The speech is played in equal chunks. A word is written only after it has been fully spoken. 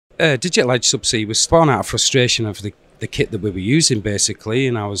Digital Edge Subsea was spawned out of frustration of the kit that we were using basically,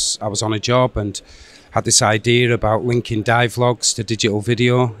 and I was on a job and had this idea about linking dive logs to digital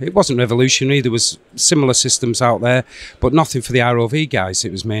video. It wasn't revolutionary, there was similar systems out there, but nothing for the ROV guys,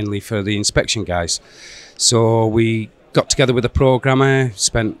 it was mainly for the inspection guys. So we got together with a programmer,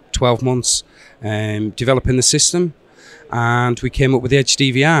 spent 12 months developing the system, and we came up with the Edge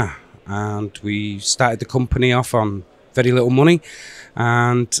DVR, and we started the company off on very little money,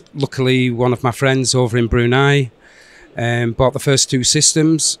 and luckily one of my friends over in Brunei bought the first two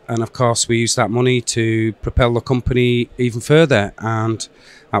systems, and of course we used that money to propel the company even further, and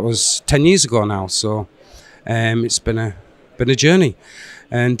that was 10 years ago now. So it's been a journey,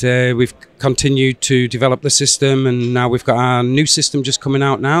 and we've continued to develop the system, and now we've got our new system just coming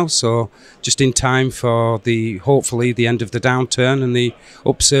out now, so just in time for hopefully the end of the downturn and the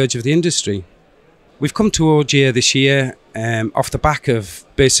upsurge of the industry. We've come to OGA this year off the back of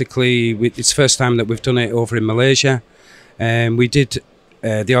basically, it's the first time that we've done it over in Malaysia. We did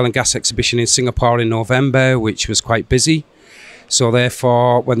the oil and gas exhibition in Singapore in November, which was quite busy. So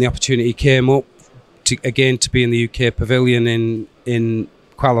therefore, when the opportunity came up to be in the UK pavilion in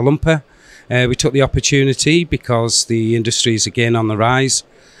Kuala Lumpur, we took the opportunity because the industry is again on the rise,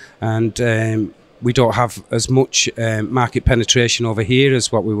 and we don't have as much market penetration over here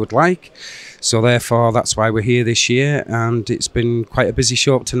as what we would like. So therefore, that's why we're here this year, and it's been quite a busy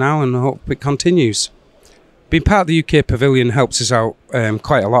show up to now, and I hope it continues. Being part of the UK pavilion helps us out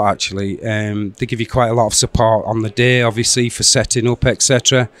quite a lot actually. They give you quite a lot of support on the day, obviously, for setting up,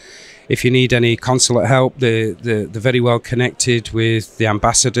 etc. If you need any consulate help, they're very well connected with the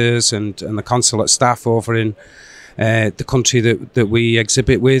ambassadors and the consulate staff over in the country that we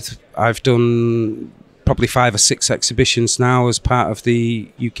exhibit with. I've done probably 5 or 6 exhibitions now as part of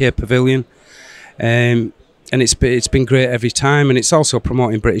the UK pavilion, and it's been great every time, and it's also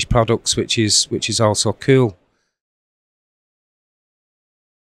promoting British products, which is also cool.